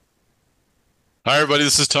Hi, everybody.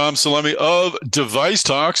 This is Tom Salemi of Device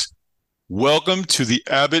Talks. Welcome to the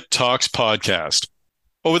Abbott Talks podcast.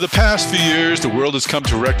 Over the past few years, the world has come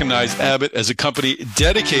to recognize Abbott as a company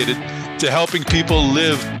dedicated to helping people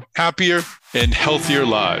live happier and healthier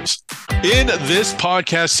lives. In this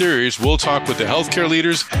podcast series, we'll talk with the healthcare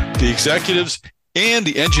leaders, the executives, and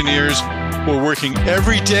the engineers who are working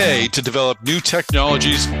every day to develop new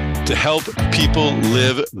technologies to help people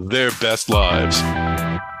live their best lives.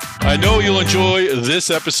 I know you'll enjoy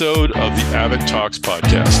this episode of the Abbott Talks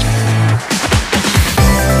podcast.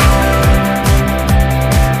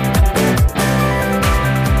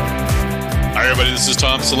 Hi, everybody. This is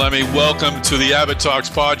Tom Salemi. Welcome to the Abbott Talks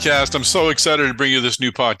podcast. I'm so excited to bring you this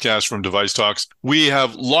new podcast from Device Talks. We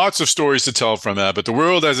have lots of stories to tell from Abbott. The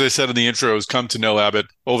world, as I said in the intro, has come to know Abbott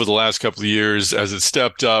over the last couple of years as it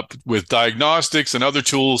stepped up with diagnostics and other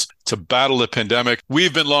tools to battle the pandemic.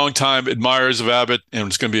 We've been longtime admirers of Abbott, and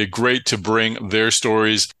it's going to be great to bring their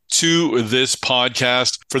stories to this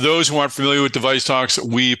podcast. For those who aren't familiar with Device Talks,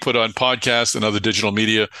 we put on podcasts and other digital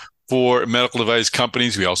media for medical device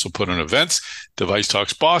companies. We also put on events, Device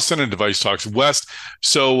Talks Boston and Device Talks West.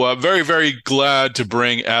 So very, very glad to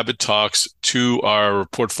bring Abbott Talks to our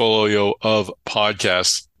portfolio of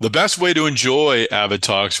podcasts. The best way to enjoy Abbott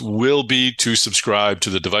Talks will be to subscribe to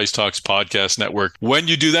the Device Talks Podcast Network. When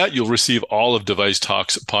you do that, you'll receive all of Device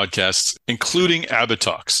Talks podcasts, including Abbott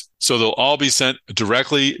Talks. So they'll all be sent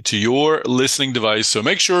directly to your listening device. So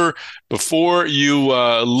make sure before you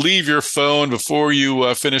leave your phone, before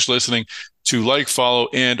you finish listening, to like, follow,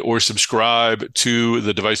 and or subscribe to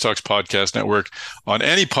the Device Talks Podcast Network on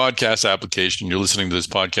any podcast application you're listening to this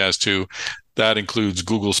podcast to. That includes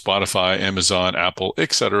Google, Spotify, Amazon, Apple,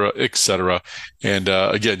 et cetera, et cetera. And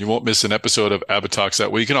again, you won't miss an episode of Abbott Talks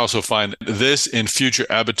that way. You can also find this in future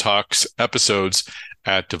Abbott Talks episodes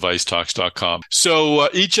at devicetalks.com. So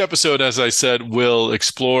each episode, as I said, will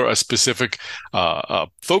explore a specific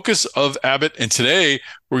focus of Abbott. And today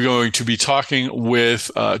we're going to be talking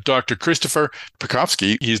with Dr. Christopher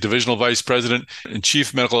Piorkowski. He's Divisional Vice President and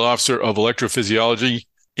Chief Medical Officer of Electrophysiology,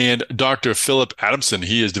 and Dr. Philip Adamson.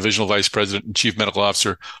 He is Divisional Vice President and Chief Medical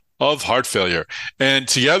Officer of Heart Failure. And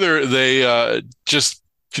together they just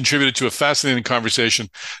contributed to a fascinating conversation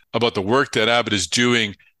about the work that Abbott is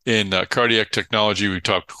doing in cardiac technology. We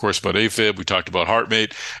talked, of course, about AFib. We talked about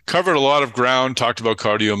HeartMate, covered a lot of ground, talked about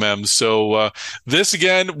CardioMEMS. So this,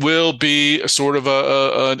 again, will be sort of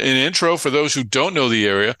an intro for those who don't know the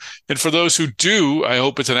area. And for those who do, I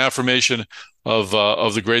hope it's an affirmation of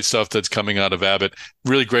the great stuff that's coming out of Abbott.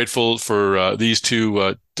 Really grateful for these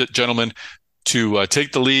two gentlemen to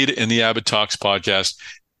take the lead in the Abbott Talks podcast,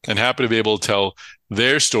 and happy to be able to tell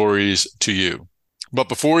their stories to you. But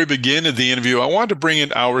before we begin the interview, I want to bring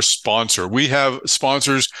in our sponsor. We have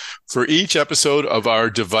sponsors for each episode of our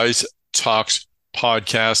Device Talks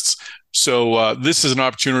podcasts. So this is an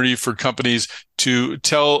opportunity for companies to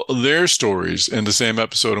tell their stories in the same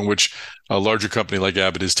episode in which a larger company like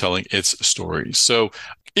Abbott is telling its stories. So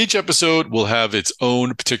each episode will have its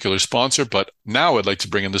own particular sponsor, but now I'd like to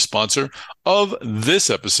bring in the sponsor of this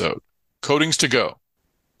episode, Coatings to Go.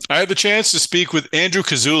 I had the chance to speak with Andrew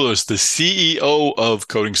Kazoulis, the CEO of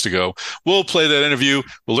Coatings to Go. We'll play that interview.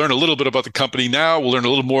 We'll learn a little bit about the company now. We'll learn a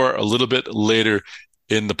little more a little bit later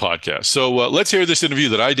in the podcast. So let's hear this interview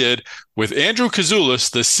that I did with Andrew Kazoulis,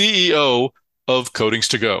 the CEO of Coatings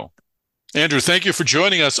to Go. Andrew, thank you for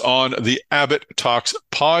joining us on the Abbott Talks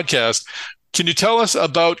podcast. Can you tell us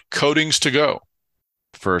about Coatings to Go?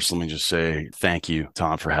 First, let me just say thank you,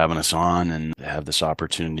 Tom, for having us on and have this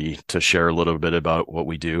opportunity to share a little bit about what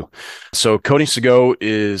we do. So Coatings to Go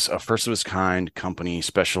is a first of its kind company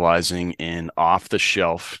specializing in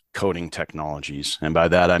off-the-shelf coating technologies. And by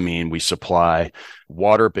that, I mean we supply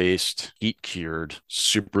water-based, heat-cured,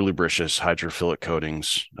 super lubricious hydrophilic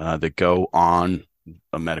coatings that go on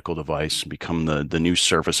a medical device, become the new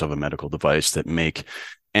surface of a medical device that make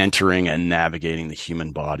entering and navigating the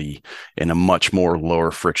human body in a much more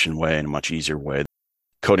lower friction way and a much easier way.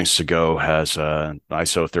 Coatings to Go has an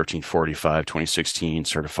ISO 1345 2016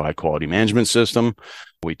 certified quality management system.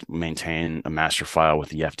 We maintain a master file with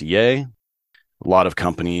the FDA. A lot of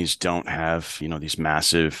companies don't have, these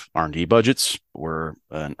massive R&D budgets. We're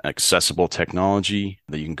an accessible technology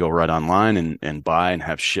that you can go right online and buy and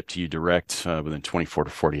have shipped to you direct within 24 to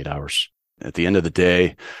 48 hours. At the end of the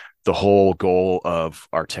day, the whole goal of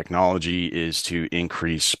our technology is to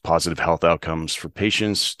increase positive health outcomes for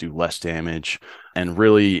patients, do less damage, and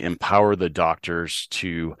really empower the doctors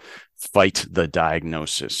to fight the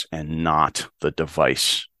diagnosis and not the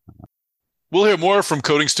device. We'll hear more from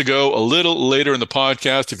Coatings to Go a little later in the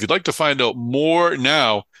podcast. If you'd like to find out more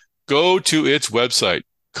now, go to its website,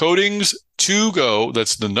 Coatings2go,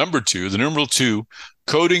 that's the number 2, the numeral 2,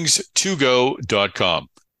 coatings2go.com.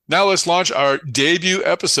 Now let's launch our debut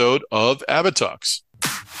episode of Abbott Talks.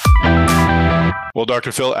 Well,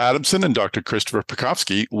 Dr. Phil Adamson and Dr. Christopher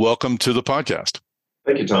Piorkowski, welcome to the podcast.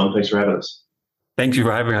 Thank you, Tom. Thanks for having us. Thank you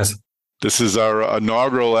for having us. This is our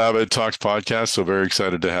inaugural Abbott Talks podcast, so very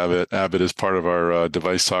excited to have it. Abbott is part of our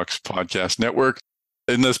Device Talks podcast network.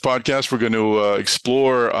 In this podcast, we're going to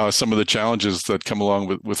explore some of the challenges that come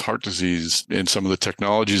along with heart disease and some of the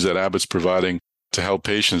technologies that Abbott's providing to help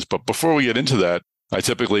patients. But before we get into that, I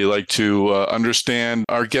typically like to understand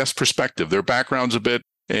our guest perspective, their backgrounds a bit,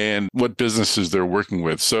 and what businesses they're working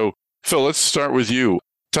with. So, Phil, let's start with you.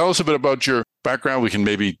 Tell us a bit about your background. We can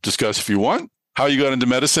maybe discuss, if you want, how you got into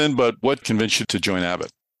medicine, but what convinced you to join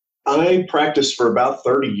Abbott? I practiced for about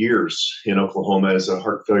 30 years in Oklahoma as a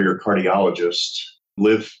heart failure cardiologist,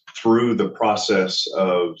 lived through the process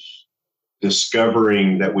of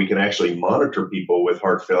discovering that we can actually monitor people with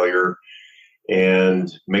heart failure and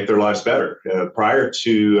make their lives better. Prior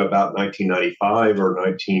to about 1995 or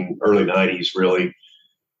early 90s, really,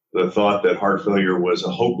 the thought that heart failure was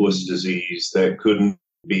a hopeless disease that couldn't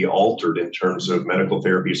be altered in terms of medical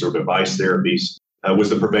therapies or device therapies was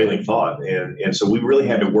the prevailing thought. And so we really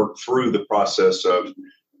had to work through the process of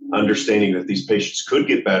understanding that these patients could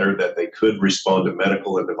get better, that they could respond to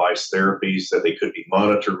medical and device therapies, that they could be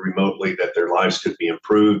monitored remotely, that their lives could be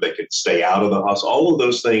improved, they could stay out of the hospital. All of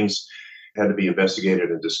those things had to be investigated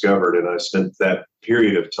and discovered. And I spent that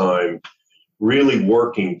period of time really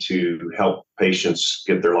working to help patients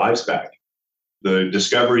get their lives back. The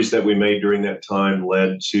discoveries that we made during that time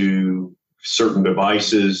led to certain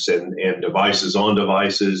devices and devices on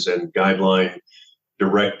devices and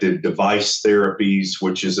guideline-directed device therapies,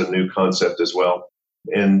 which is a new concept as well.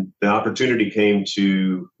 And the opportunity came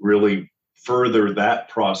to really further that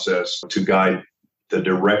process to guide the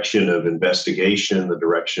direction of investigation, the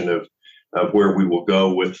direction of where we will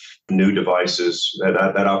go with new devices.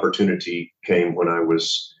 That opportunity came when I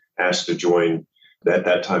was asked to join at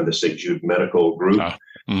that time the St. Jude Medical Group,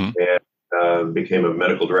 and became a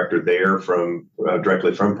medical director there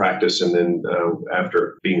directly from practice. And then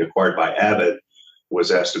after being acquired by Abbott,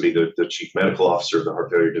 was asked to be the chief medical officer of the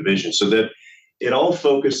heart failure division. So that it all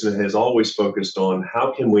focused and has always focused on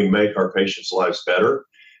how can we make our patients' lives better?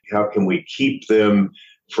 How can we keep them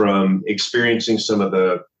from experiencing some of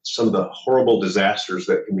the horrible disasters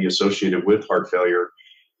that can be associated with heart failure,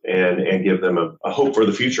 and give them a hope for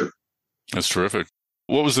the future. That's terrific.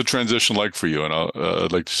 What was the transition like for you? And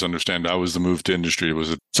I'd like to understand, how was the move to industry?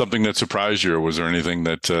 Was it something that surprised you, or was there anything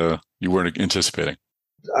that you weren't anticipating?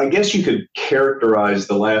 I guess you could characterize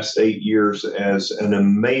the last 8 years as an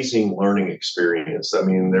amazing learning experience. I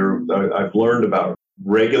mean, I've learned about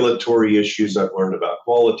regulatory issues. I've learned about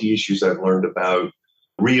quality issues. I've learned about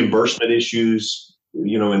reimbursement issues,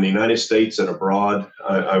 in the United States and abroad.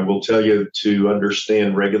 I will tell you, to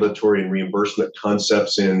understand regulatory and reimbursement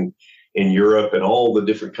concepts in Europe and all the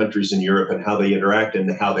different countries in Europe and how they interact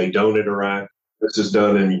and how they don't interact. This is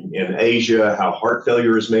done in Asia. How heart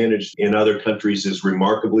failure is managed in other countries is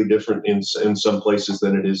remarkably different in some places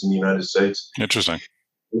than it is in the United States. Interesting.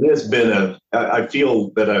 It has been I feel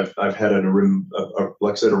that I've had a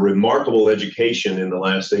remarkable education in the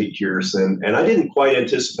last 8 years, and I didn't quite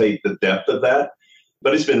anticipate the depth of that,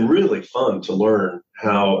 but it's been really fun to learn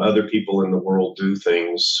how other people in the world do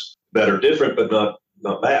things that are different, but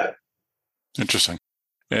not bad. Interesting.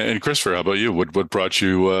 And Christopher, how about you? What brought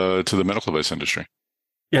you to the medical device industry?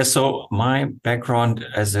 Yeah, so my background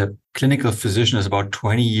as a clinical physician is about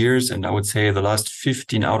 20 years. And I would say the last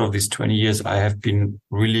 15 out of these 20 years, I have been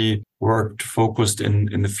really focused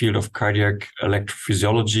in the field of cardiac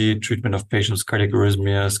electrophysiology, treatment of patients, cardiac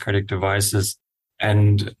arrhythmias, cardiac devices.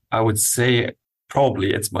 And I would say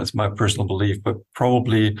probably, it's my personal belief, but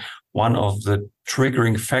probably one of the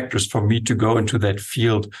triggering factors for me to go into that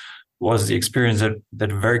field was the experience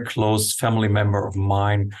that a very close family member of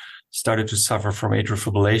mine started to suffer from atrial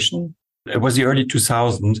fibrillation. It was the early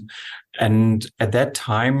 2000s. And at that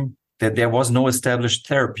time, there was no established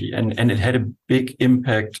therapy. And it had a big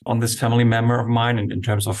impact on this family member of mine in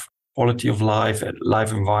terms of quality of life,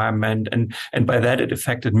 life environment. And by that, it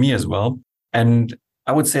affected me as well. And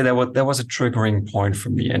I would say that was a triggering point for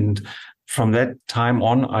me. And from that time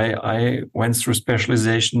on, I went through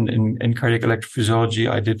specialization in cardiac electrophysiology.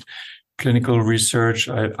 I did clinical research.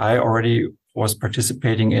 I already was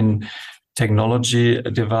participating in technology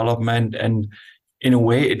development. And in a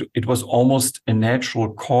way, it was almost a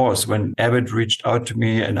natural course when Abbott reached out to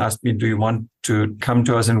me and asked me, do you want to come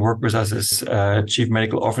to us and work with us as chief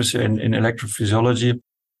medical officer in electrophysiology?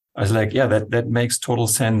 I was like, yeah, that makes total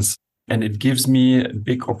sense. And it gives me a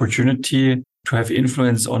big opportunity to have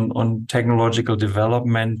influence on technological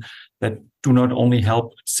development that do not only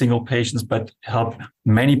help single patients, but help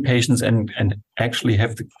many patients and actually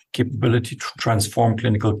have the capability to transform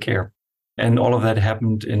clinical care. And all of that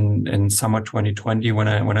happened in summer 2020 when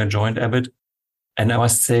I joined Abbott. And I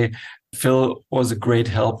must say, Phil was a great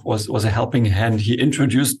help, was a helping hand. He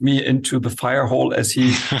introduced me into the fire hole, as he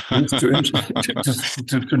used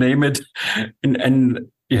to name it.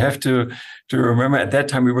 And you have to remember, at that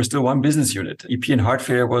time, we were still one business unit. EP and heart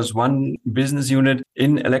failure was one business unit.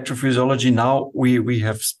 In electrophysiology, now we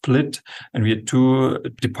have split, and we had two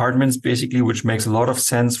departments, basically, which makes a lot of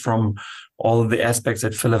sense from all the aspects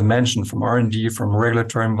that Phil have mentioned, from R&D, from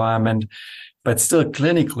regulatory environment. But still,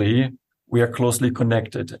 clinically, we are closely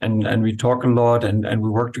connected, and we talk a lot, and we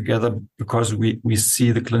work together because we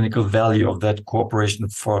see the clinical value of that cooperation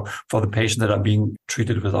for the patients that are being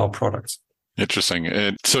treated with our products. Interesting.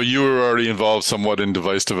 And so you were already involved somewhat in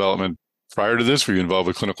device development prior to this? Were you involved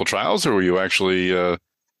with clinical trials, or were you actually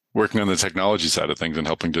working on the technology side of things and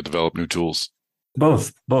helping to develop new tools?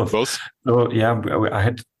 Both. So yeah, I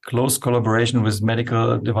had close collaboration with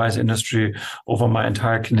medical device industry over my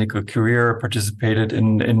entire clinical career, participated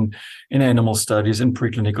in animal studies, in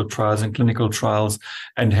preclinical trials and clinical trials,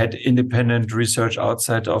 and had independent research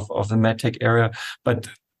outside of the medtech area. But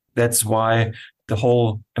that's why the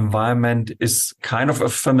whole environment is kind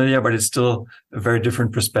of familiar, but it's still a very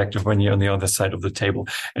different perspective when you're on the other side of the table.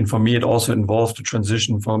 And for me, it also involves the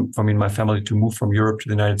transition for me and my family to move from Europe to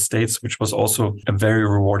the United States, which was also a very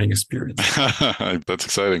rewarding experience. That's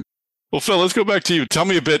exciting. Well, Phil, let's go back to you. Tell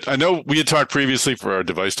me a bit. I know we had talked previously for our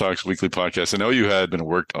Device Talks weekly podcast. I know you had been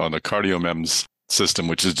worked on the CardioMEMS system,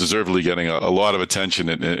 which is deservedly getting a lot of attention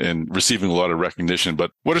and receiving a lot of recognition.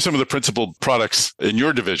 But what are some of the principal products in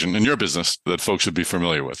your division, in your business, that folks should be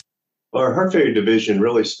familiar with? Well, our heart failure division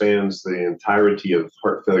really spans the entirety of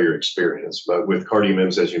heart failure experience, but with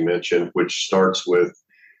CardioMEMS, as you mentioned, which starts with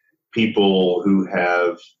people who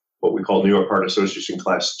have what we call New York Heart Association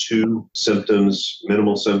Class 2 symptoms,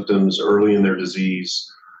 minimal symptoms early in their disease,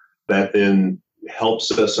 that then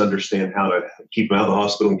helps us understand how to keep them out of the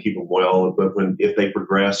hospital and keep them well. But if they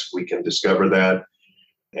progress, we can discover that.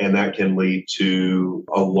 And that can lead to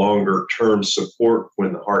a longer term support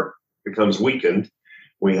when the heart becomes weakened.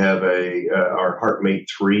 We have our HeartMate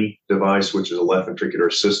 3 device, which is a left ventricular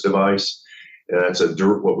assist device. And that's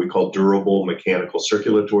what we call durable mechanical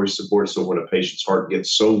circulatory support. So when a patient's heart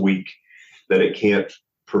gets so weak that it can't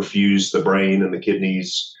perfuse the brain and the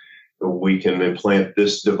kidneys, we can implant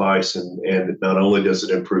this device, and not only does it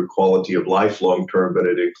improve quality of life long term, but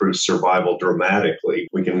it improves survival dramatically.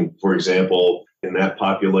 We can, for example, in that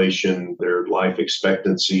population, their life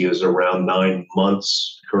expectancy is around 9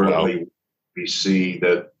 months. Currently, wow. We see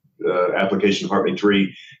that application of HeartMate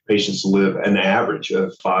 3 patients live an average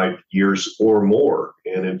of 5 years or more.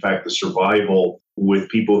 And in fact, the survival with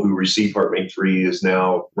people who receive HeartMate 3 is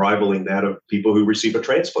now rivaling that of people who receive a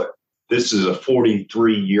transplant. This is a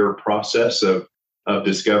 43-year process of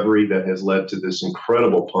discovery that has led to this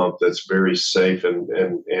incredible pump that's very safe and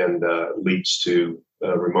leads to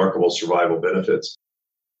remarkable survival benefits.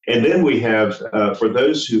 And then we have, for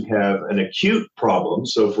those who have an acute problem,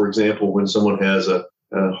 so for example, when someone has a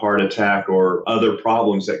heart attack or other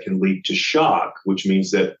problems that can lead to shock, which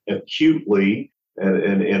means that acutely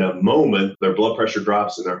and in a moment, their blood pressure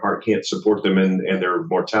drops and their heart can't support them, and their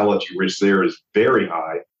mortality risk there is very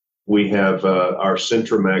high. We have our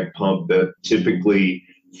Centromag pump that typically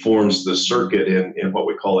forms the circuit in what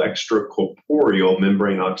we call extracorporeal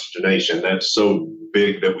membrane oxygenation. That's so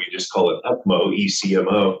big that we just call it ECMO,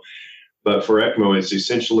 ECMO. But for ECMO, it's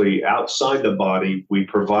essentially outside the body. We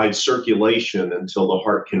provide circulation until the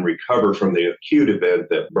heart can recover from the acute event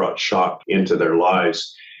that brought shock into their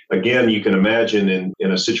lives. Again, you can imagine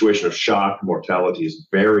in a situation of shock, mortality is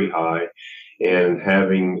very high. And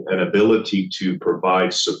having an ability to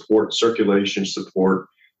provide support, circulation support,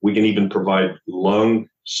 we can even provide lung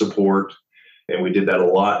support. And we did that a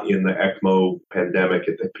lot in the ECMO pandemic.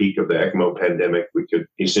 At the peak of the ECMO pandemic, we could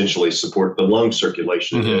essentially support the lung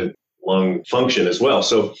circulation and lung function as well.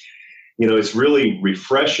 So, it's really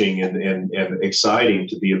refreshing and exciting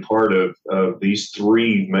to be a part of these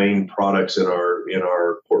three main products in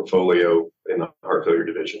our portfolio in the heart failure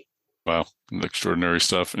division. Wow, extraordinary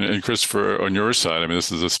stuff. And Christopher, on your side, I mean,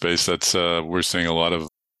 this is a space that's we're seeing a lot of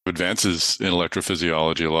advances in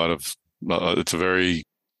electrophysiology. A lot of it's a very,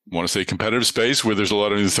 I want to say, competitive space where there's a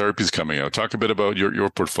lot of new therapies coming out. Talk a bit about your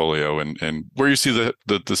portfolio and where you see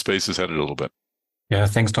the space is headed a little bit. Yeah,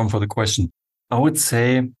 thanks, Tom, for the question. I would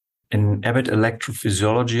say in Abbott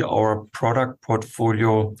Electrophysiology, our product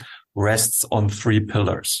portfolio rests on three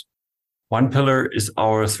pillars. One pillar is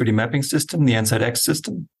our 3D mapping system, the NSIDE X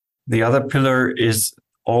system. The other pillar is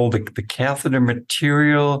all the catheter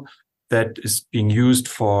material that is being used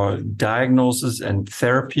for diagnosis and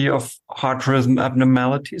therapy of heart rhythm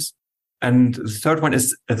abnormalities. And the third one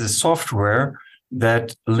is the software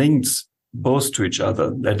that links both to each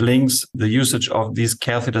other, that links the usage of these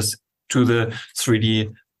catheters to the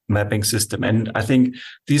 3D mapping system. And I think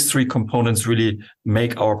these three components really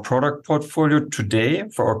make our product portfolio today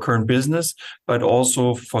for our current business, but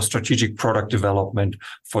also for strategic product development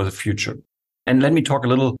for the future. And let me talk a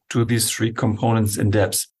little to these three components in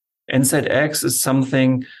depth. NSIDE X is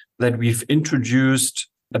something that we've introduced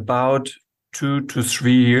about 2 to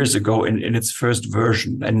 3 years ago in its first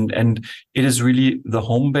version. And it is really the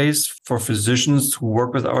home base for physicians who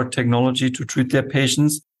work with our technology to treat their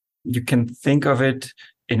patients. You can think of it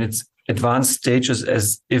in its advanced stages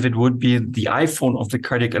as if it would be the iPhone of the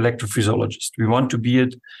cardiac electrophysiologist. We want to be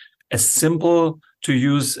it as simple to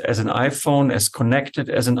use as an iPhone, as connected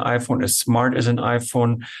as an iPhone, as smart as an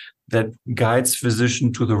iPhone, that guides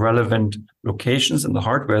physician to the relevant locations in the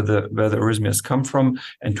heart where the arrhythmias come from,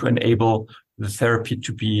 and to enable the therapy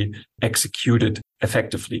to be executed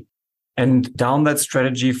effectively. And down that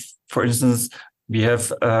strategy, for instance, we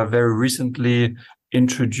have very recently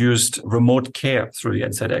introduced remote care through the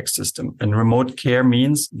NSIDE X system. And remote care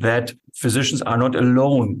means that physicians are not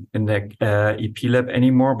alone in their EP lab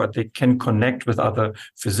anymore, but they can connect with other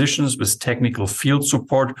physicians with technical field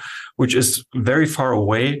support, which is very far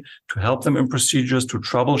away, to help them in procedures, to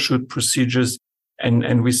troubleshoot procedures.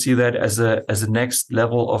 And we see that as a next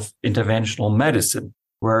level of interventional medicine,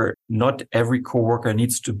 where not every coworker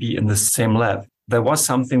needs to be in the same lab. There was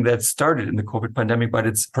something that started in the COVID pandemic, but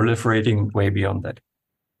it's proliferating way beyond that.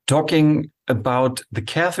 Talking about the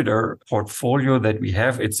catheter portfolio that we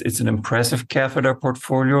have, it's an impressive catheter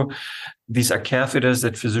portfolio. These are catheters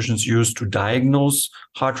that physicians use to diagnose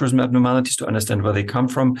heart rhythm abnormalities, to understand where they come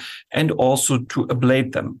from, and also to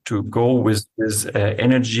ablate them, to go with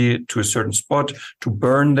energy to a certain spot, to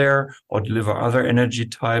burn there or deliver other energy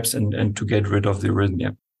types, and to get rid of the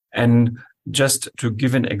arrhythmia. And just to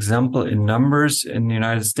give an example in numbers, in the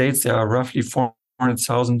United States, there are roughly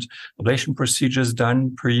 400,000 ablation procedures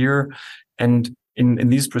done per year. And in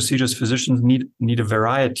these procedures, physicians need a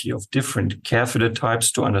variety of different catheter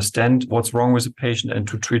types to understand what's wrong with the patient and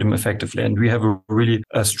to treat them effectively. And we have a really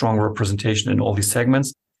strong representation in all these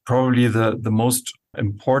segments. Probably the most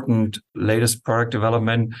important latest product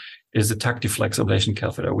development is the TactiFlex ablation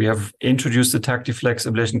catheter. We have introduced the TactiFlex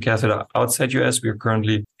ablation catheter outside US. We are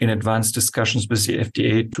currently in advanced discussions with the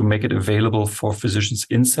FDA to make it available for physicians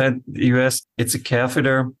inside the US. It's a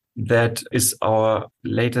catheter that is our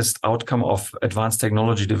latest outcome of advanced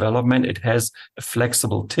technology development. It has a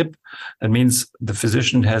flexible tip. That means the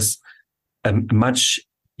physician has a much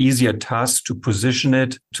easier task to position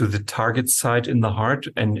it to the target site in the heart,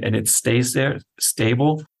 and it stays there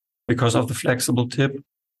stable because of the flexible tip.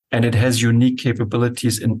 And it has unique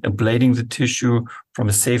capabilities in ablating the tissue from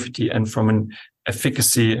a safety and from an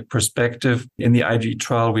efficacy perspective. In the IGE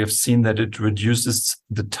trial, we have seen that it reduces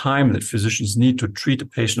the time that physicians need to treat a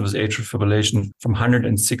patient with atrial fibrillation from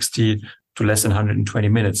 160 to less than 120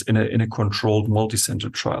 minutes in a controlled multi-center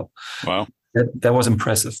trial. Wow. That was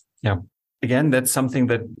impressive. Yeah. Again, that's something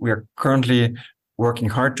that we are currently working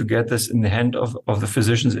hard to get this in the hand of the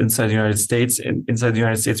physicians inside the United States. Inside the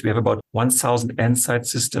United States, we have about 1,000 NSIDE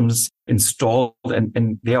systems installed,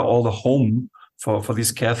 and they are all the home for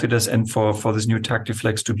these catheters and for this new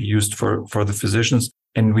TactiFlex to be used for the physicians.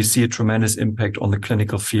 And we see a tremendous impact on the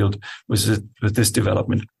clinical field with this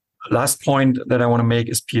development. Last point that I want to make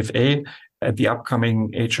is PFA. At the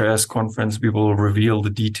upcoming HRS conference, we will reveal the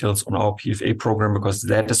details on our PFA program, because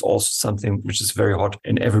that is also something which is very hot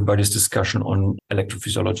in everybody's discussion on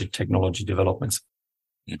electrophysiology technology developments.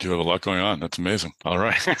 You do have a lot going on. That's amazing. All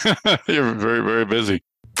right. You're very, very busy.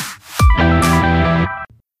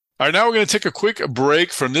 All right, now we're going to take a quick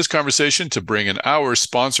break from this conversation to bring in our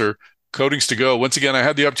sponsor, Coatings to Go. Once again, I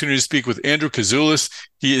had the opportunity to speak with Andrew Kazoulis.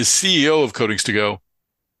 He is CEO of Coatings to Go.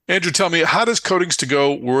 Andrew, tell me, how does Coatings to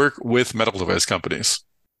Go work with medical device companies?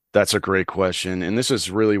 That's a great question. And this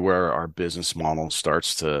is really where our business model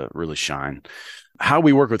starts to really shine. How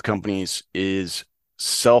we work with companies is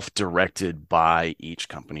self-directed by each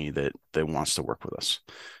company that wants to work with us.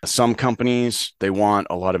 Some companies, they want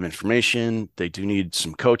a lot of information. They do need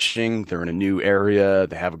some coaching. They're in a new area.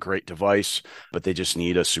 They have a great device, but they just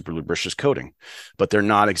need a super lubricious coating. But they're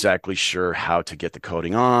not exactly sure how to get the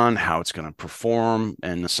coating on, how it's going to perform,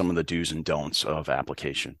 and some of the do's and don'ts of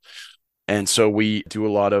application. And so we do a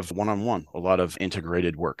lot of one-on-one, a lot of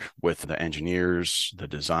integrated work with the engineers, the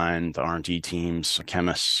design, the R&D teams,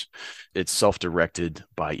 chemists. It's self-directed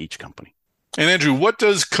by each company. And Andrew, what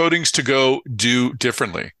does Coatings to Go do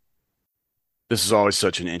differently? This is always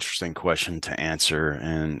such an interesting question to answer.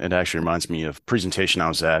 And it actually reminds me of a presentation I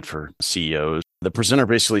was at for CEOs. The presenter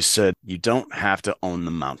basically said, you don't have to own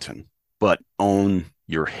the mountain, but own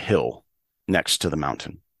your hill next to the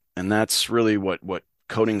mountain. And that's really what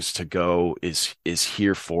Coatings to Go is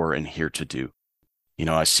here for and here to do. You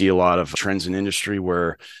know, I see a lot of trends in industry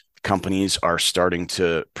where companies are starting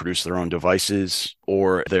to produce their own devices,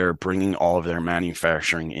 or they're bringing all of their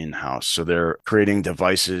manufacturing in-house. So they're creating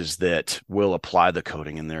devices that will apply the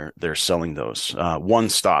coating, and they're selling those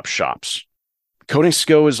one-stop shops. Coatings to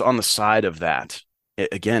Go is on the side of that. It,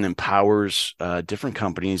 again, empowers different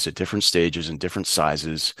companies at different stages and different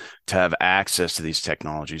sizes to have access to these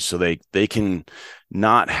technologies, so they can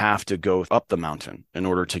not have to go up the mountain in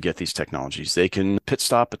order to get these technologies. They can pit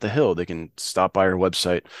stop at the hill. They can stop by our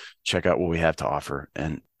website, check out what we have to offer,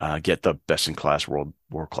 and get the best-in-class,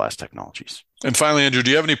 world-class technologies. And finally, Andrew,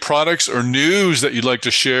 do you have any products or news that you'd like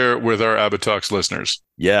to share with our Abbott Talks listeners?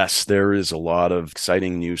 Yes, there is a lot of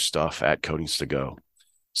exciting new stuff at Coatings to Go.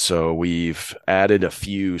 So we've added a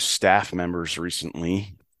few staff members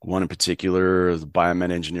recently. One in particular, the Biomed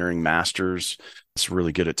Engineering Masters. It's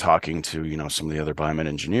really good at talking to, some of the other biomed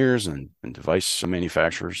engineers and device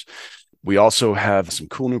manufacturers. We also have some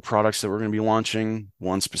cool new products that we're going to be launching.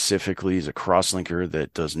 One specifically is a crosslinker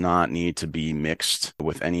that does not need to be mixed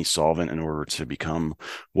with any solvent in order to become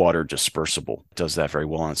water dispersible. It does that very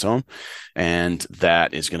well on its own. And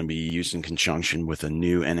that is going to be used in conjunction with a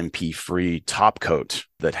new NMP-free top coat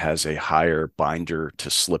that has a higher binder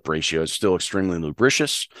to slip ratio. It's still extremely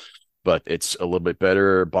lubricious, but it's a little bit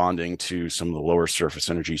better bonding to some of the lower surface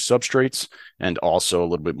energy substrates, and also a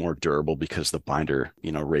little bit more durable because the binder,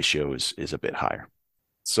 ratio is a bit higher.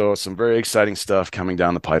 So some very exciting stuff coming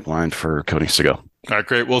down the pipeline for Coatings to Go. All right,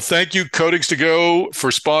 great. Well, thank you, Coatings to Go, for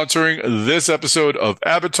sponsoring this episode of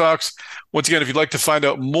Abbott Talks. Once again, if you'd like to find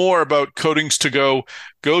out more about Coatings to Go,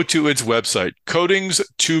 go to its website,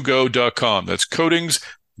 coatings2go.com. That's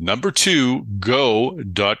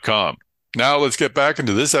coatings2go.com. Now let's get back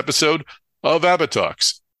into this episode of Abbott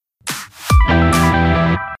Talks.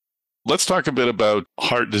 Let's talk a bit about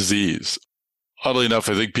heart disease. Oddly enough,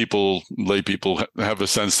 I think lay people have a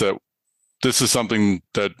sense that this is something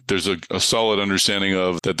that there's a solid understanding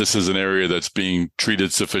of, that this is an area that's being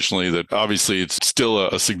treated sufficiently, that obviously it's still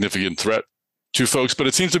a significant threat to folks, but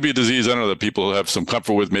it seems to be a disease, I don't know, that people have some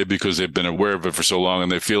comfort with, maybe because they've been aware of it for so long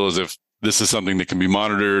and they feel as if this is something that can be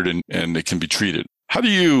monitored and it can be treated. How do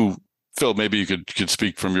you, Phil, maybe you could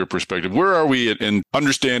speak from your perspective. Where are we in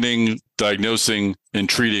understanding, diagnosing, and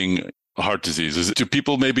treating heart disease? Do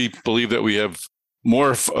people maybe believe that we have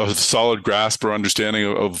more of a solid grasp or understanding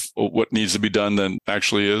of what needs to be done than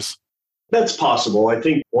actually is? That's possible. I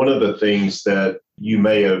think one of the things that you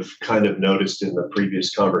may have kind of noticed in the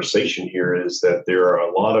previous conversation here is that there are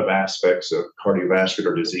a lot of aspects of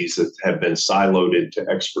cardiovascular disease that have been siloed into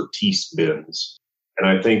expertise bins. And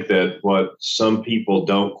I think that what some people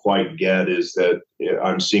don't quite get is that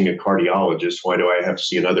I'm seeing a cardiologist. Why do I have to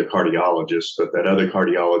see another cardiologist? But that other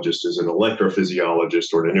cardiologist is an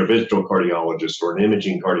electrophysiologist or an interventional cardiologist or an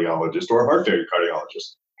imaging cardiologist or a heart failure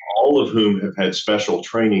cardiologist, all of whom have had special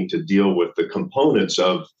training to deal with the components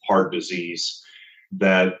of heart disease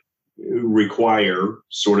that require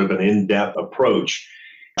sort of an in-depth approach.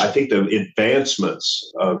 I think the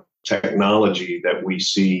advancements of technology that we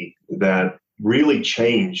see that really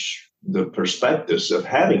change the perspectives of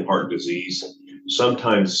having heart disease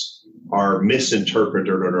sometimes are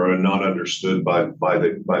misinterpreted or are not understood by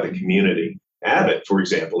the community. Abbott, for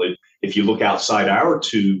example, if you look outside our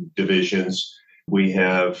two divisions, we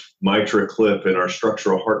have MitraClip in our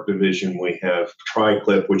structural heart division. We have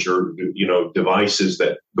TriClip, which are devices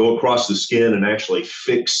that go across the skin and actually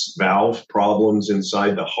fix valve problems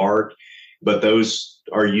inside the heart. But those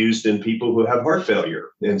are used in people who have heart failure.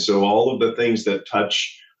 And so all of the things that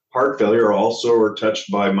touch heart failure also are touched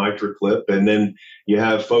by MitraClip. And then you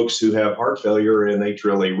have folks who have heart failure and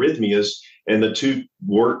atrial arrhythmias, and the two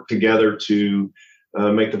work together to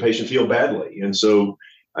make the patient feel badly. And so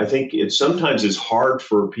I think it sometimes is hard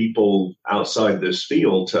for people outside this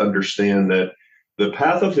field to understand that the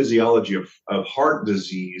pathophysiology of heart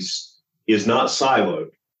disease is not siloed.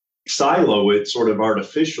 Silo it sort of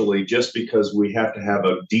artificially just because we have to have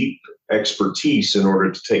a deep expertise in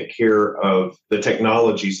order to take care of the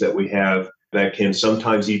technologies that we have that can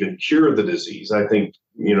sometimes even cure the disease. I think,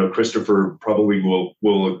 Christopher probably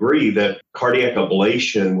will agree that cardiac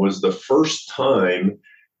ablation was the first time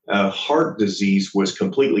heart disease was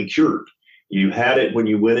completely cured. You had it when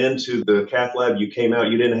you went into the cath lab, you came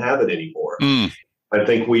out, you didn't have it anymore. I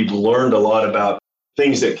think we've learned a lot about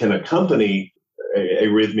things that can accompany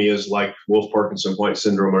arrhythmias like Wolff-Parkinson-White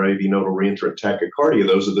syndrome or AV nodal reentrant tachycardia.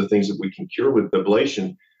 Those are the things that we can cure with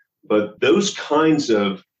ablation. But those kinds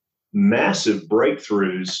of massive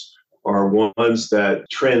breakthroughs are ones that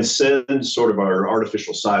transcend sort of our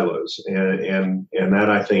artificial silos. And that,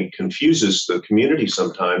 I think, confuses the community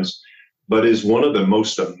sometimes, but is one of the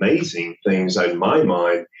most amazing things in my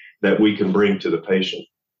mind that we can bring to the patient.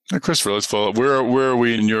 Now, Christopher, let's follow up. Where are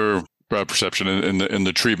we in your perception in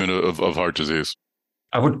the treatment of heart disease?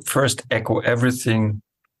 I would first echo everything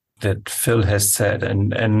that Phil has said.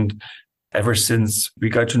 And ever since we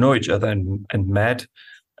got to know each other and met,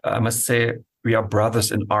 I must say we are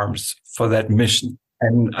brothers in arms for that mission.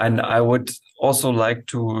 And I would also like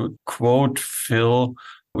to quote Phil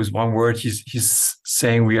with one word. He's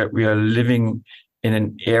saying we are living in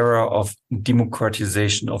an era of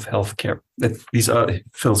democratization of healthcare. These are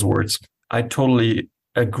Phil's words. I totally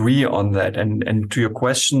agree on that. And to your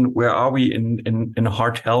question, where are we in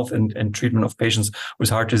heart health and treatment of patients with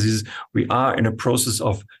heart disease? We are in a process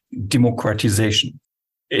of democratization.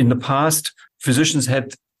 In the past, physicians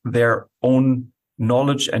had their own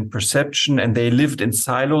knowledge and perception, and they lived in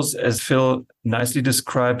silos, as Phil nicely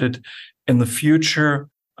described it. In the future,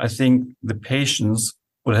 I think the patients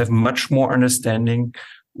will have much more understanding,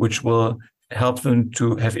 which will help them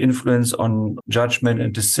to have influence on judgment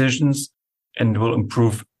and decisions, and will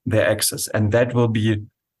improve their access. And that will be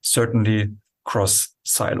certainly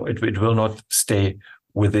cross-silo. It will not stay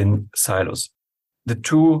within silos. The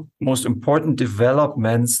two most important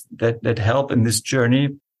developments that help in this journey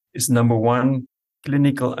is, number one,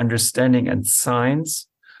 clinical understanding and science.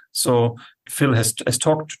 So Phil has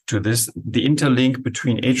talked to this, the interlink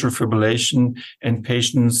between atrial fibrillation and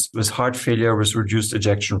patients with heart failure with reduced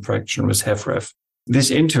ejection fraction, with HFrEF.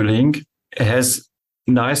 This interlink has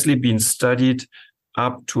nicely been studied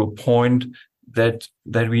up to a point that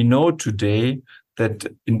we know today that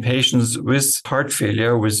in patients with heart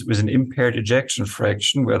failure, with an impaired ejection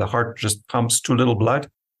fraction, where the heart just pumps too little blood,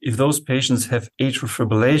 if those patients have atrial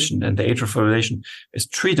fibrillation and the atrial fibrillation is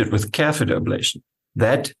treated with catheter ablation,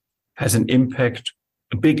 that has an impact,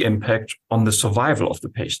 a big impact on the survival of the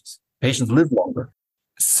patients. Patients live longer.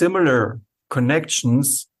 Similar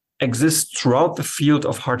connections exist throughout the field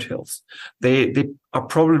of heart health. They are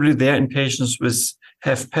probably there in patients with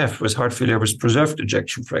HFpEF, with heart failure with preserved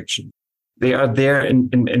ejection fraction. They are there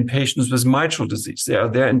in patients with mitral disease. They are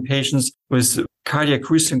there in patients with cardiac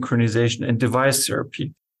resynchronization and device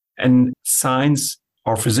therapy. And science,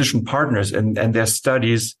 our physician partners and their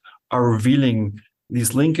studies are revealing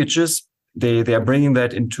these linkages. They are bringing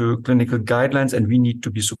that into clinical guidelines, and we need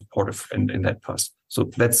to be supportive in that path.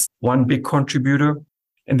 So that's one big contributor.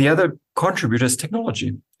 And the other contributor is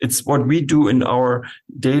technology. It's what we do in our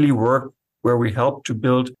daily work, where we help to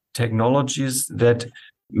build technologies that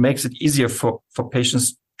makes it easier for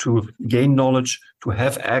patients to gain knowledge, to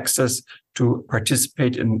have access, to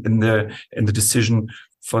participate in the decision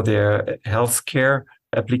for their healthcare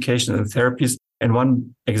application and therapies. And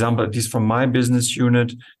one example, at least from my business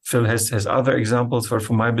unit, Phil has other examples, but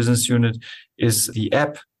from my business unit is the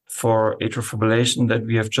app for atrial fibrillation that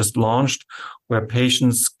we have just launched, where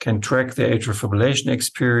patients can track their atrial fibrillation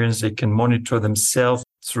experience. They can monitor themselves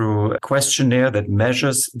through a questionnaire that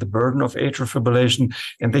measures the burden of atrial fibrillation,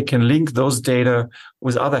 and they can link those data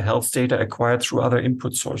with other health data acquired through other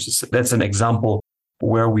input sources. That's an example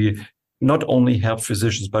where we not only help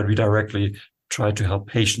physicians, but we directly try to help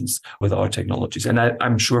patients with our technologies. And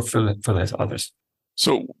I'm sure Phil has others.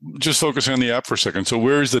 So just focusing on the app for a second. So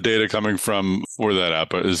where is the data coming from for that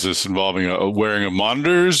app? Is this involving a wearing of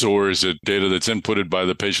monitors, or is it data that's inputted by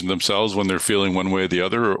the patient themselves when they're feeling one way or the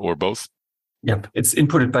other, or both? Yep, it's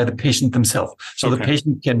inputted by the patient themselves. So okay. The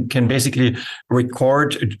patient can basically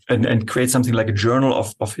record and create something like a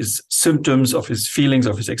journal of his symptoms, of his feelings,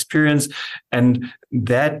 of his experience. And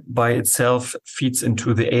that by itself feeds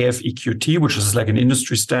into the AFEQT, which is like an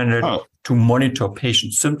industry standard to monitor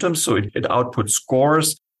patient symptoms. So it outputs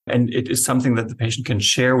scores. And it is something that the patient can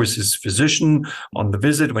share with his physician on the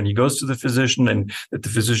visit when he goes to the physician, and that the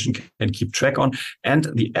physician can keep track on. And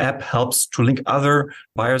the app helps to link other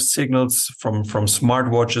biosignals from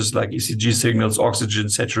smartwatches like ECG signals, oxygen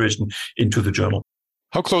saturation into the journal.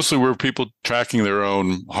 How closely were people tracking their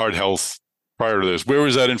own heart health prior to this? Where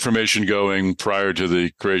was that information going prior to the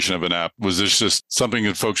creation of an app? Was this just something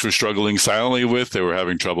that folks were struggling silently with? They were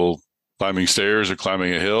having trouble climbing stairs or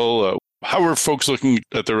climbing a hill? How were folks looking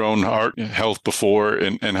at their own heart health before,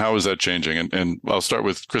 and how is that changing? And I'll start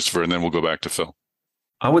with Christopher, and then we'll go back to Phil.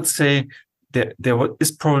 I would say that there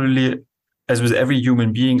is probably, as with every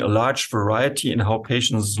human being, a large variety in how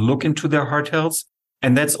patients look into their heart health.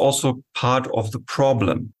 And that's also part of the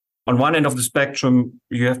problem. On one end of the spectrum,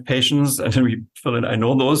 you have patients, and Phil and I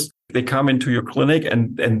know those, they come into your clinic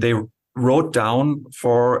and they wrote down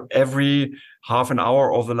for every half an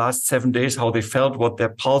hour of the last 7 days how they felt, what their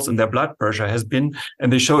pulse and their blood pressure has been,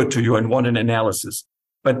 and they show it to you and want an analysis.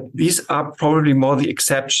 But these are probably more the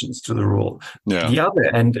exceptions to the rule. Yeah. The other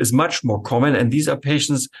end is much more common, and these are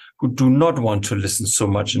patients who do not want to listen so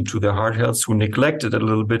much into their heart health, who neglect it a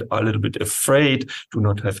little bit, are a little bit afraid, do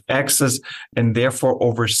not have access, and therefore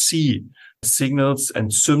oversee signals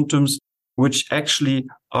and symptoms which actually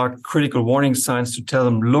are critical warning signs to tell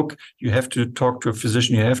them, look, you have to talk to a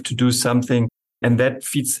physician, you have to do something. And that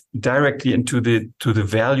feeds directly into the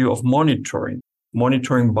value of monitoring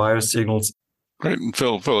biosignals. Right. And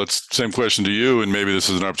Phil, it's the same question to you, and maybe this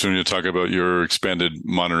is an opportunity to talk about your expanded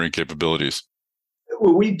monitoring capabilities.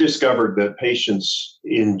 Well, we discovered that patients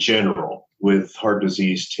in general with heart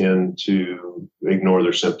disease tend to ignore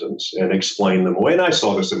their symptoms and explain them away. And I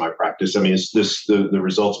saw this in my practice. I mean, the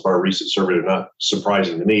results of our recent survey are not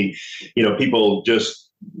surprising to me. People just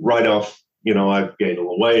write off, I've gained a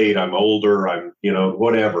little weight, I'm older, I'm,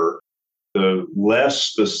 whatever. The less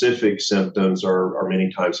specific symptoms are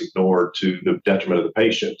many times ignored to the detriment of the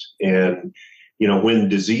patient. And, when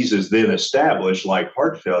disease is then established, like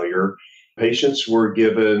heart failure, patients were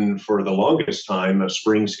given for the longest time a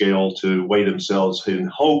spring scale to weigh themselves in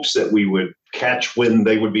hopes that we would catch when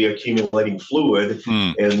they would be accumulating fluid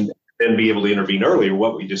and then be able to intervene earlier.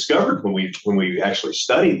 What we discovered when we actually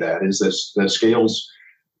studied that is that scales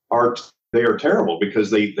are terrible because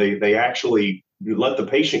they actually let the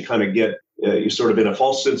patient kind of get sort of in a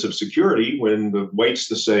false sense of security when the weight's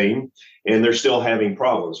the same and they're still having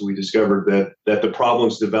problems. We discovered that the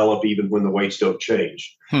problems develop even when the weights don't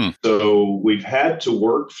change. So we've had to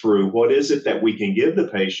work through what is it that we can give the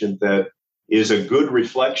patient that is a good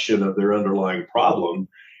reflection of their underlying problem,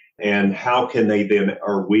 and how can they then,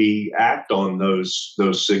 or we act on those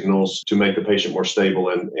signals to make the patient more stable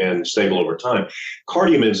and stable over time.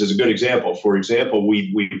 CardioMEMS is a good example. For example,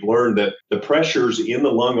 we've learned that the pressures in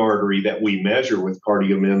the lung artery that we measure with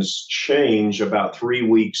CardioMEMS change about 3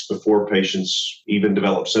 weeks before patients even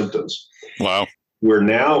develop symptoms. Wow. We're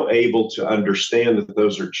now able to understand that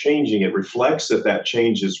those are changing. It reflects that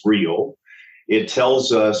change is real. It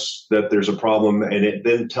tells us that there's a problem, and it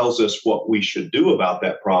then tells us what we should do about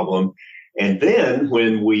that problem. And then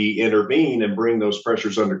when we intervene and bring those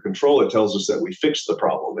pressures under control, it tells us that we fixed the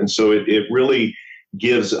problem. And so it really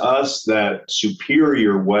gives us that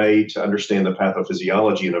superior way to understand the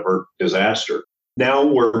pathophysiology and avert disaster. Now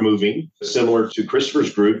we're moving, similar to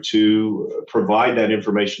Christopher's group, to provide that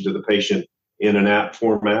information to the patient in an app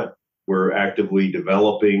format. We're actively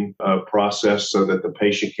developing a process so that the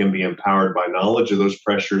patient can be empowered by knowledge of those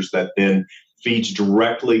pressures that then feeds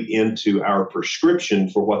directly into our prescription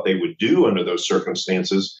for what they would do under those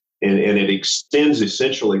circumstances. And it extends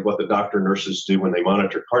essentially what the doctor and nurses do when they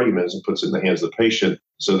monitor CardioMEMS and puts it in the hands of the patient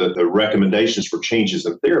so that the recommendations for changes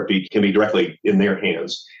in therapy can be directly in their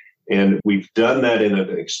hands. And we've done that in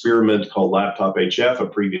an experiment called Laptop HF, a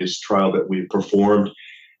previous trial that we performed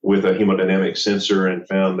with a hemodynamic sensor, and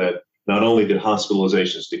found that not only did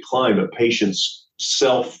hospitalizations decline, but patients'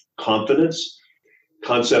 self-confidence,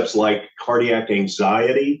 concepts like cardiac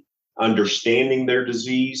anxiety, understanding their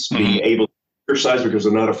disease, being able to exercise because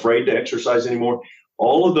they're not afraid to exercise anymore,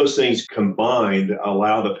 all of those things combined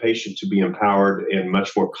allow the patient to be empowered and much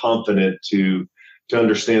more confident to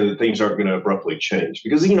understand that things aren't going to abruptly change.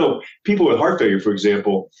 Because, people with heart failure, for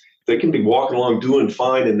example, they can be walking along doing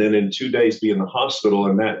fine and then in 2 days be in the hospital,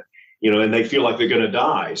 and that, and they feel like they're going to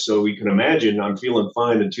die. So we can imagine I'm feeling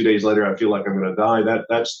fine and 2 days later I feel like I'm going to die.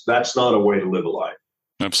 That's not a way to live a life.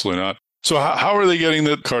 Absolutely not. So how are they getting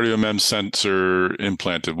the CardioMEMS sensor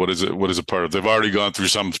implanted? What is it part of? They've already gone through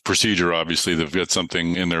some procedure, obviously. They've got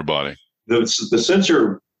something in their body. The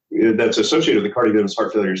sensor that's associated with the CardioMEMS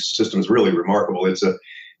heart failure system is really remarkable. It's a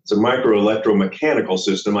microelectromechanical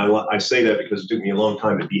system. I say that because it took me a long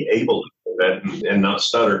time to be able to do that and not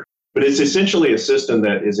stutter. But it's essentially a system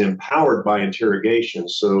that is empowered by interrogation.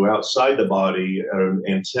 So outside the body, an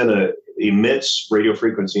antenna emits radio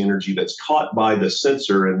frequency energy that's caught by the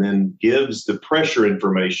sensor and then gives the pressure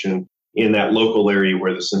information in that local area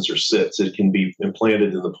where the sensor sits. It can be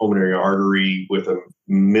implanted in the pulmonary artery with a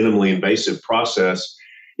minimally invasive process.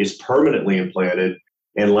 It's permanently implanted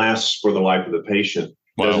and lasts for the life of the patient.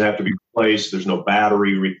 Wow. Doesn't have to be replaced. There's no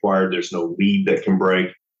battery required. There's no lead that can break.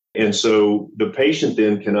 And so the patient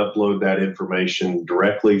then can upload that information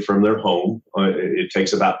directly from their home. It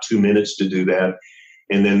takes about 2 minutes to do that.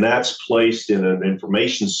 And then that's placed in an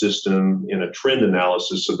information system in a trend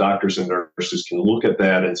analysis. So doctors and nurses can look at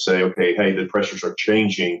that and say, okay, hey, the pressures are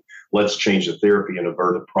changing. Let's change the therapy and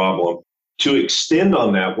avert a problem. To extend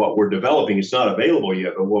on that, what we're developing is not available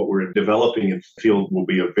yet, but what we're developing in the field will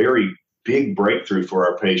be a very big breakthrough for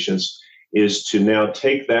our patients, is to now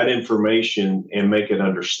take that information and make it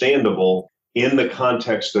understandable in the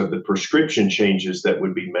context of the prescription changes that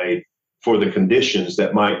would be made for the conditions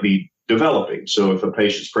that might be developing. So if a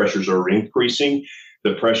patient's pressures are increasing,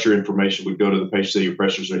 the pressure information would go to the patient, say your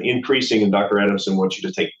pressures are increasing and Dr. Adamson wants you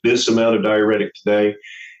to take this amount of diuretic today,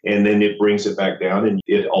 and then it brings it back down and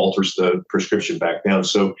it alters the prescription back down.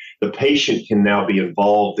 So the patient can now be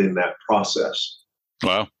involved in that process.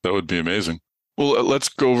 Wow, that would be amazing. Well, let's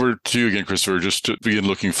go over to you again, Christopher, just to begin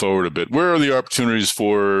looking forward a bit. Where are the opportunities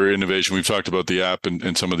for innovation? We've talked about the app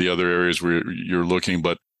and some of the other areas where you're looking,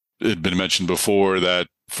 but it had been mentioned before that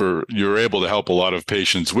you're able to help a lot of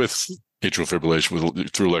patients with atrial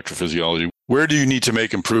fibrillation through electrophysiology. Where do you need to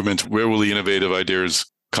make improvements? Where will the innovative ideas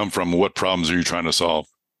come from? What problems are you trying to solve?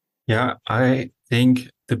 Yeah, I think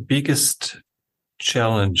the biggest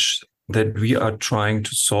challenge that we are trying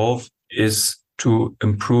to solve is to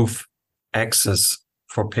improve access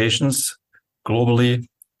for patients globally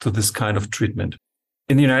to this kind of treatment.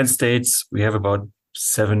 In the United States, we have about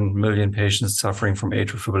 7 million patients suffering from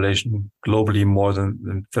atrial fibrillation, globally more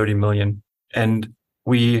than 30 million. And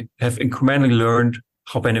we have incrementally learned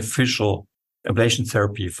how beneficial ablation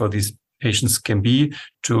therapy for these patients can be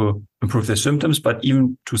to improve their symptoms, but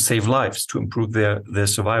even to save lives, to improve their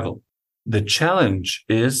survival. The challenge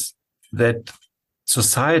is that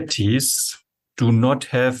societies do not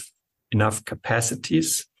have enough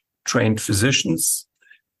capacities, trained physicians,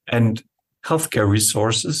 and healthcare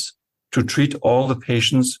resources to treat all the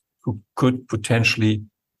patients who could potentially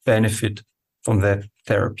benefit from that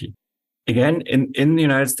therapy. Again, in the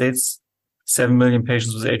United States, 7 million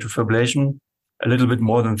patients with atrial fibrillation, a little bit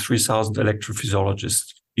more than 3,000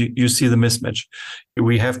 electrophysiologists. You see the mismatch.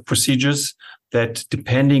 We have procedures that,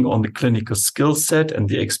 depending on the clinical skill set and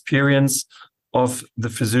the experience of the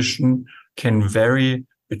physician, can vary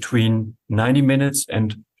between 90 minutes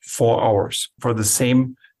and 4 hours for the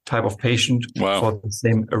same type of patient. Wow. For the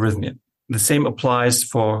same arrhythmia. The same applies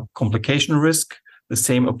for complication risk. The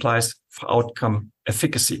same applies for outcome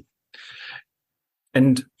efficacy.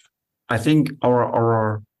 And I think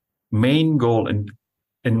our main goal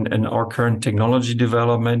in our current technology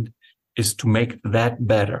development is to make that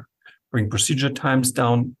better. Bring procedure times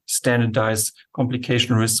down, standardize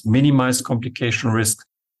complication risk, minimize complication risk,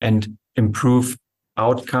 and improve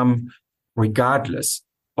outcome regardless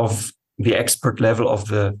of the expert level of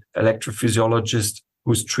the electrophysiologist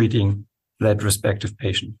who's treating that respective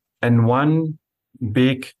patient. And one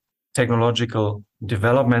big technological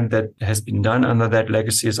development that has been done under that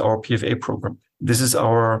legacy is our PFA program. This is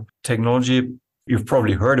our technology. You've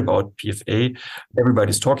probably heard about PFA.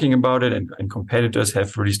 Everybody's talking about it, and competitors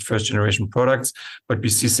have released first-generation products, but we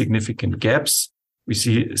see significant gaps. We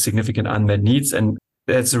see significant unmet needs, and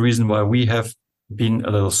that's the reason why we have been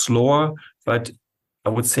a little slower, but I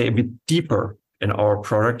would say a bit deeper in our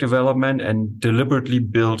product development and deliberately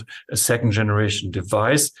build a second-generation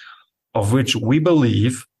device of which we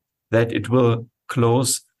believe that it will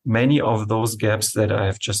close many of those gaps that I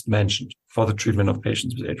have just mentioned for the treatment of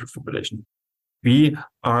patients with atrial fibrillation. We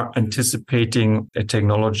are anticipating a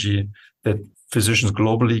technology that physicians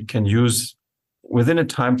globally can use within a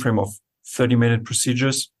time frame of 30-minute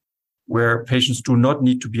procedures, where patients do not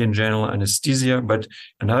need to be in general anesthesia, but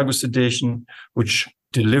analogous sedation, which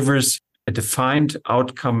delivers a defined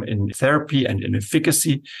outcome in therapy and in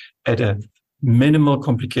efficacy at a minimal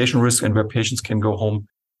complication risk, and where patients can go home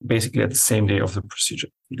basically at the same day of the procedure.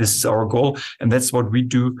 This is our goal, and that's what we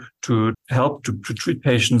do to help to treat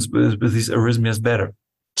patients with these arrhythmias better.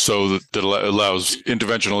 So that allows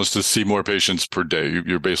interventionalists to see more patients per day.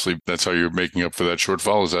 You're basically, that's how you're making up for that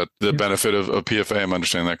shortfall. Is that the benefit of PFA? I'm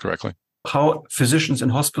understanding that correctly. How physicians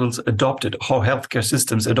and hospitals adopt it, how healthcare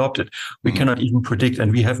systems adopt it, we cannot even predict,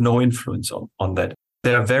 and we have no influence on that.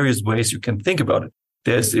 There are various ways you can think about it.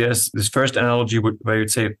 There's this first analogy where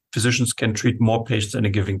you'd say physicians can treat more patients in a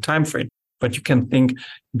given time frame. But you can think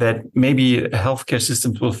that maybe healthcare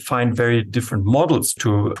systems will find very different models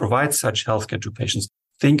to provide such healthcare to patients.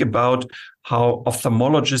 Think about how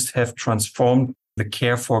ophthalmologists have transformed the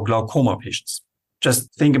care for glaucoma patients.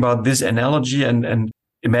 Just think about this analogy and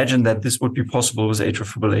imagine that this would be possible with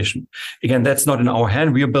atrial fibrillation. Again, that's not in our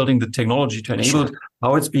hand. We are building the technology to enable it.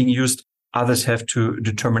 How it's being used, others have to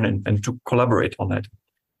determine and to collaborate on that.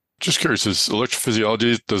 Just curious, is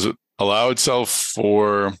electrophysiology, does it allow itself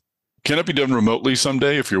for Can it be done remotely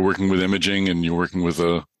someday if you're working with imaging and you're working with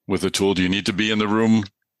a tool? Do you need to be in the room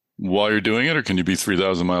while you're doing it, or can you be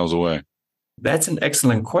 3,000 miles away? That's an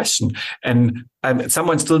excellent question. And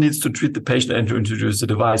someone still needs to treat the patient and to introduce the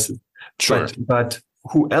devices. Sure. But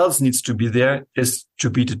who else needs to be there is to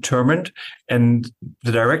be determined. And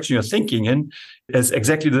the direction you're thinking in is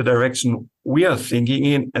exactly the direction we are thinking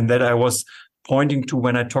in, and that I was pointing to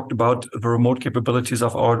when I talked about the remote capabilities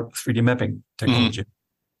of our 3D mapping technology.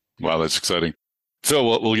 Wow, that's exciting. Phil,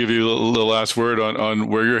 we'll give you the last word on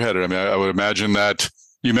where you're headed. I mean, I would imagine that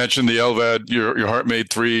you mentioned the LVAD, your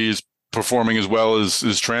HeartMate 3 is performing as well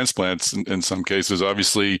as transplants in some cases.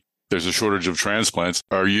 Obviously, there's a shortage of transplants.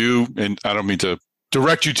 Are you, and I don't mean to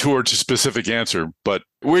direct you towards a specific answer, but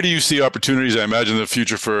where do you see opportunities? I imagine the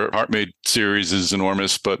future for HeartMate series is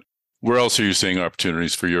enormous, but where else are you seeing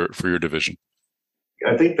opportunities for your division?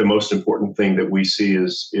 I think the most important thing that we see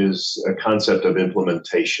is a concept of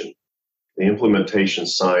implementation. The implementation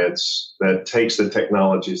science that takes the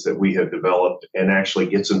technologies that we have developed and actually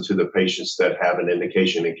gets them to the patients that have an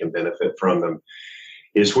indication and can benefit from them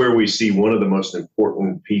is where we see one of the most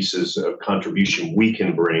important pieces of contribution we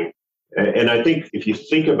can bring. And I think if you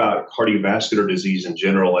think about cardiovascular disease in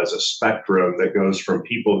general as a spectrum that goes from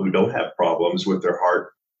people who don't have problems with their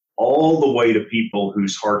heart all the way to people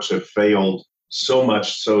whose hearts have failed so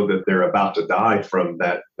much so that they're about to die from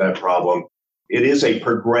that problem, it is a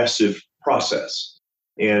progressive process.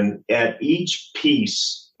 And at each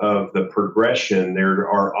piece of the progression, there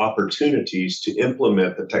are opportunities to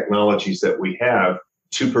implement the technologies that we have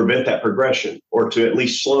to prevent that progression or to at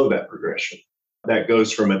least slow that progression. That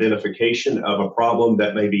goes from identification of a problem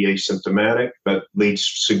that may be asymptomatic but leads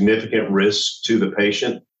significant risk to the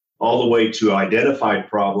patient, all the way to identified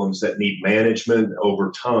problems that need management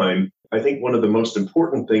over time. I think one of the most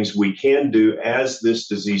important things we can do as this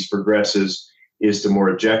disease progresses is to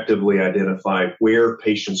more objectively identify where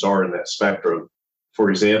patients are in that spectrum. For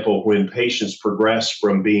example, when patients progress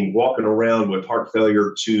from walking around with heart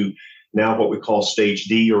failure to now what we call stage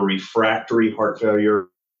D or refractory heart failure,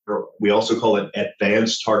 or we also call it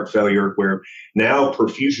advanced heart failure, where now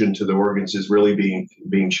perfusion to the organs is really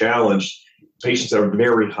being challenged. Patients are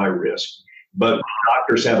very high risk, but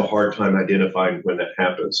doctors have a hard time identifying when that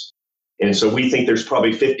happens. And so we think there's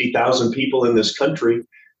probably 50,000 people in this country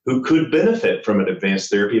who could benefit from an advanced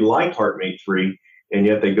therapy like HeartMate 3, and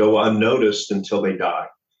yet they go unnoticed until they die.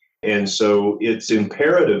 And so it's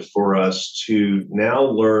imperative for us to now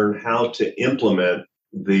learn how to implement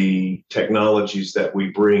the technologies that we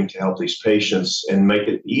bring to help these patients and make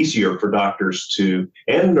it easier for doctors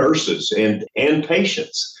and nurses and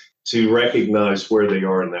patients to recognize where they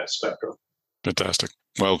are in that spectrum. Fantastic.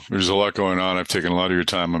 Well, there's a lot going on. I've taken a lot of your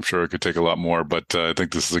time. I'm sure I could take a lot more, but I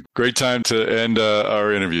think this is a great time to end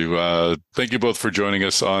our interview. Thank you both for joining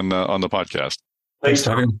us on the podcast. Thanks,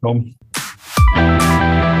 Tom.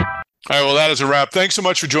 All right, well, that is a wrap. Thanks so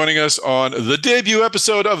much for joining us on the debut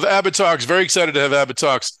episode of Abbott Talks. Very excited to have Abbott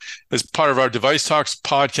Talks as part of our Device Talks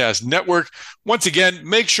podcast network. Once again,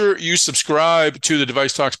 make sure you subscribe to the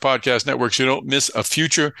Device Talks podcast network so you don't miss a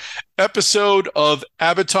future episode of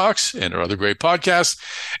Abbott Talks and our other great podcasts.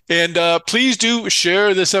 And please do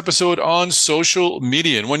share this episode on social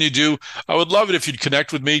media. And when you do, I would love it if you'd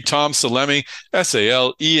connect with me, Tom Salemi,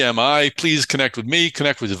 Salemi. Please connect with me,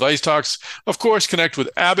 connect with Device Talks. Of course, connect with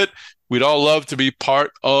Abbott. We'd all love to be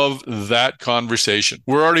part of that conversation.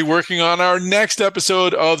 We're already working on our next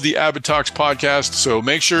episode of the Abbott Talks podcast, so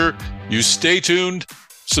make sure you stay tuned,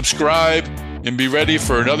 subscribe, and be ready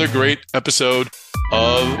for another great episode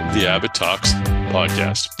of the Abbott Talks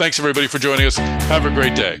podcast. Thanks, everybody, for joining us. Have a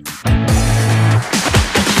great day.